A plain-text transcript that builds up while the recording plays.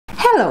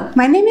Hello,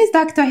 my name is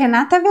Dr.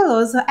 Renata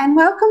Veloso and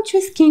welcome to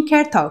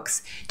Skincare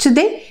Talks.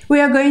 Today we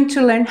are going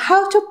to learn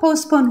how to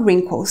postpone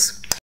wrinkles.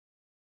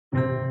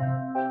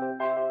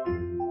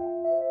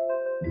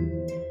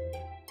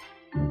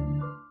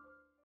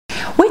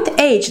 With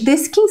age, the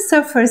skin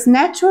suffers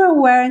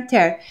natural wear and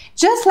tear,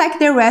 just like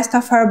the rest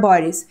of our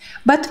bodies.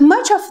 But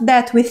much of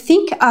that we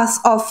think as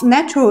of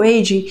natural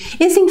aging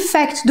is in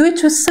fact due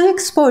to sun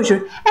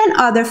exposure and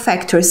other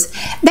factors.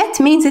 That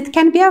means it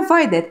can be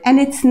avoided and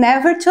it's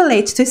never too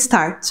late to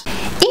start.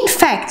 In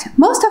fact,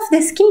 most of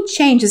the skin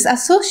changes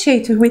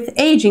associated with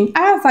aging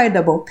are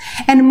avoidable,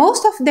 and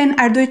most of them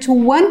are due to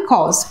one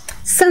cause: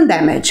 sun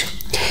damage.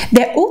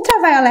 The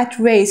ultraviolet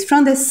rays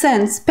from the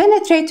sun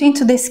penetrate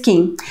into the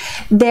skin.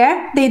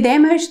 There, they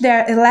damage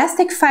their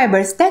elastic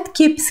fibers that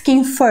keep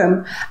skin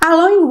firm,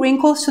 allowing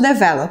wrinkles to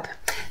develop.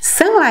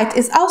 Sunlight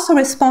is also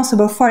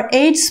responsible for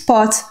age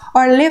spots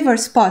or liver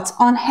spots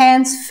on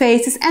hands,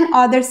 faces, and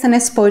other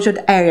sun-exposed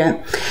areas.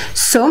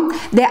 So,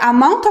 the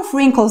amount of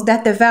wrinkles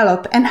that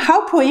develop and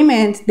how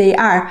prominent they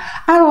are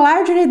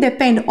largely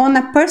depend on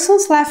a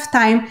person's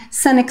lifetime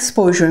sun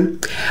exposure.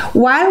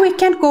 While we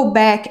can't go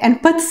back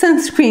and put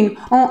sunscreen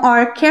on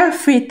our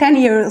carefree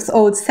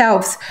 10-year-old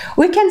selves,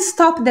 we can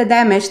stop the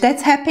damage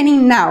that's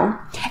happening now.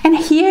 And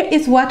here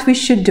is what we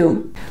should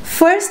do.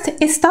 First,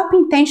 stop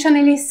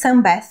intentionally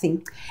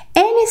sunbathing.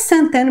 Any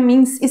suntan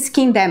means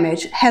skin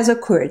damage has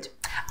occurred.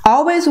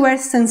 Always wear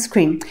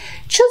sunscreen.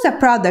 Choose a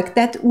product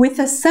that with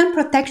a sun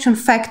protection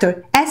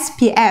factor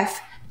SPF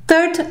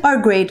 30 or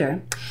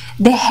greater.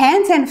 The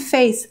hands and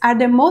face are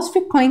the most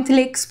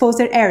frequently exposed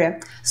area,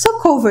 so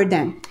cover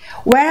them.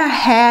 Wear a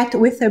hat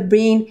with a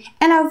brim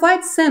and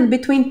avoid sun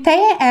between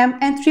 10 AM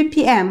and 3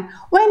 PM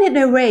when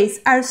the rays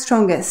are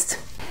strongest.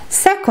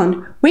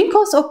 Second,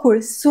 wrinkles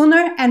occur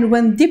sooner and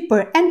run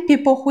deeper in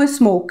people who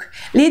smoke,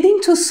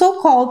 leading to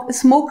so-called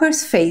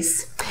smoker's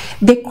face.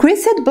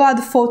 Decreased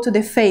blood flow to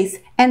the face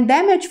and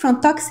damage from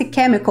toxic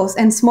chemicals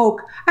and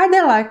smoke are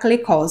the likely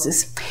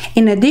causes.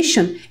 In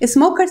addition,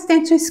 smokers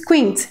tend to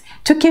squint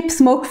to keep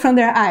smoke from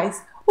their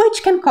eyes,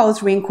 which can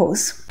cause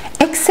wrinkles.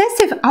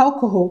 Excessive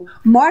alcohol,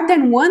 more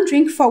than 1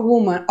 drink for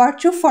women or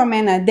 2 for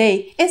men a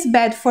day, is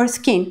bad for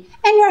skin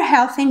and your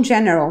health in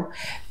general.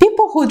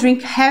 People who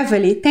drink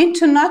heavily tend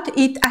to not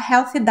eat a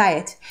healthy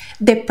diet,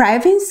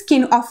 depriving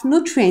skin of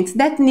nutrients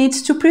that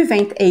needs to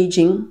prevent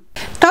aging.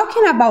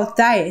 Talking about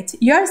diet,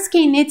 your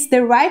skin needs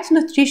the right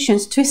nutrition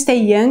to stay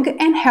young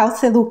and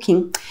healthy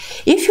looking.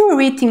 If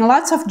you're eating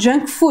lots of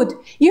junk food,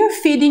 you're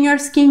feeding your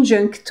skin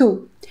junk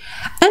too.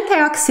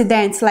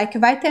 Antioxidants like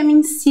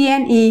vitamin C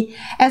and E,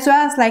 as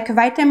well as like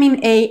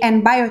vitamin A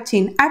and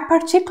biotin, are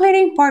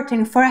particularly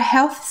important for a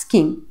healthy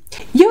skin.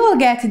 You will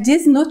get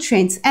these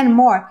nutrients and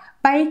more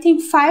by eating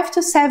 5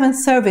 to 7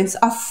 servings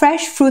of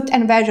fresh fruit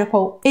and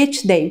vegetable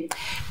each day.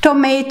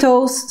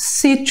 Tomatoes,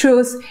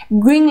 citrus,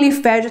 green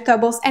leaf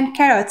vegetables, and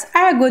carrots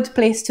are a good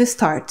place to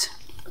start.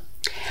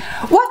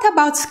 What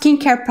about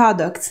skincare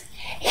products?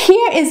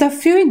 Here is a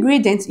few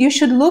ingredients you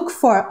should look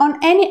for on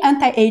any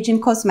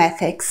anti-aging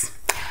cosmetics.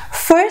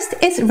 First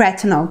is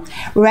retinol.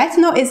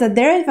 Retinol is a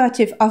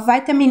derivative of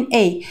vitamin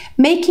A,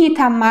 making it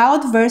a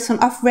mild version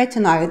of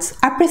retinoids,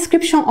 a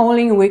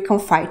prescription-only wrinkle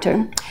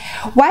fighter.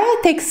 While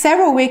it takes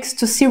several weeks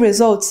to see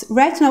results,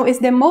 retinol is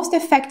the most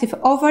effective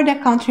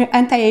over-the-counter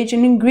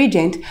anti-aging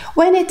ingredient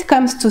when it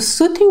comes to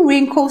soothing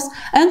wrinkles,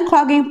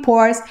 unclogging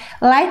pores,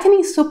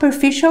 lightening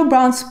superficial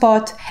brown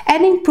spots,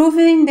 and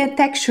improving the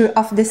texture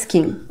of the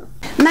skin.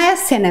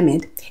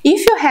 Niacinamide.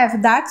 If you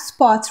have dark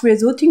spots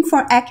resulting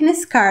from acne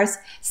scars,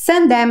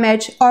 sun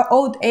damage, or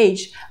old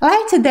age,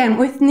 light them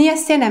with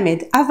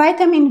niacinamide, a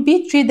vitamin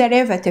B3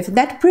 derivative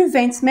that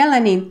prevents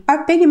melanin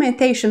or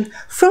pigmentation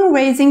from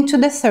rising to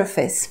the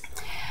surface.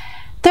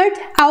 Third,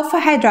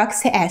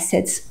 alpha-hydroxy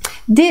acids.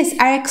 These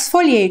are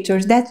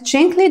exfoliators that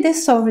gently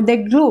dissolve the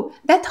glue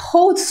that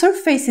holds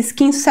surface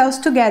skin cells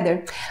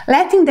together,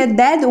 letting the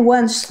dead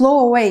ones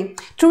slow away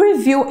to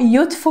reveal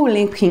youthful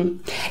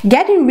looking.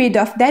 Getting rid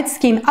of dead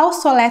skin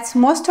also lets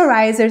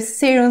moisturizers,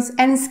 serums,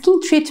 and skin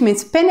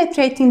treatments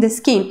penetrate in the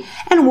skin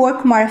and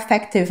work more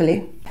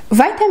effectively.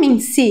 Vitamin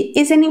C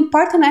is an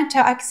important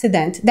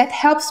antioxidant that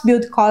helps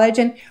build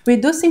collagen,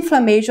 reduce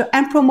inflammation,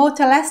 and promote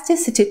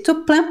elasticity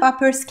to plump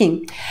up your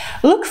skin.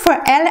 Look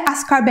for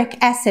L-ascorbic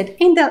acid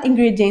in the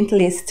ingredient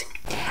list.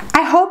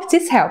 I hope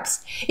this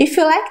helps. If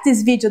you like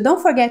this video,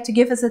 don't forget to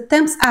give us a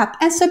thumbs up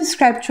and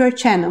subscribe to our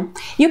channel.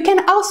 You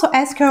can also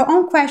ask your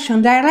own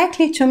question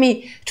directly to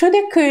me through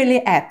the Curly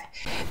app.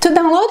 To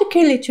download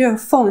Curly to your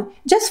phone,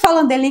 just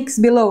follow the links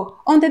below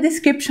on the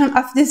description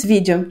of this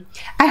video.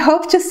 I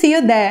hope to see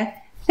you there.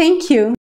 Thank you.